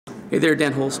Hey there,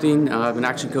 Dan Holstein. I've been an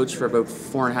action coach for about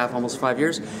 4.5, almost 5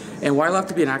 years. And why I love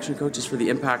to be an action coach is for the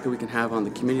impact that we can have on the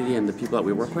community and the people that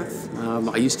we work with.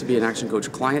 I used to be an action coach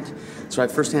client, so I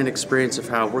have firsthand experience of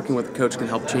how working with a coach can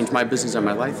help change my business and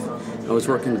my life. I was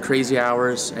working crazy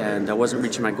hours and I wasn't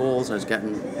reaching my goals. I was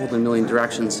getting pulled in a million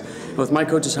directions. And with my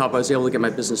coach's help, I was able to get my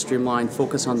business streamlined,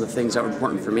 focus on the things that were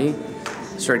important for me.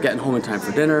 Started getting home in time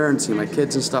for dinner and seeing my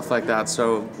kids and stuff like that.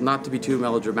 So not to be too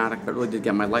melodramatic, but really did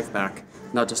get my life back,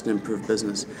 not just an improved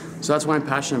business. So that's why I'm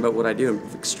passionate about what I do.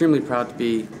 I'm extremely proud to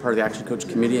be part of the Action Coach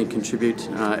community and contribute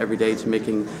every day to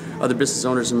making other business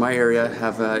owners in my area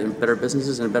have better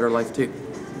businesses and a better life too.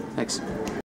 Thanks.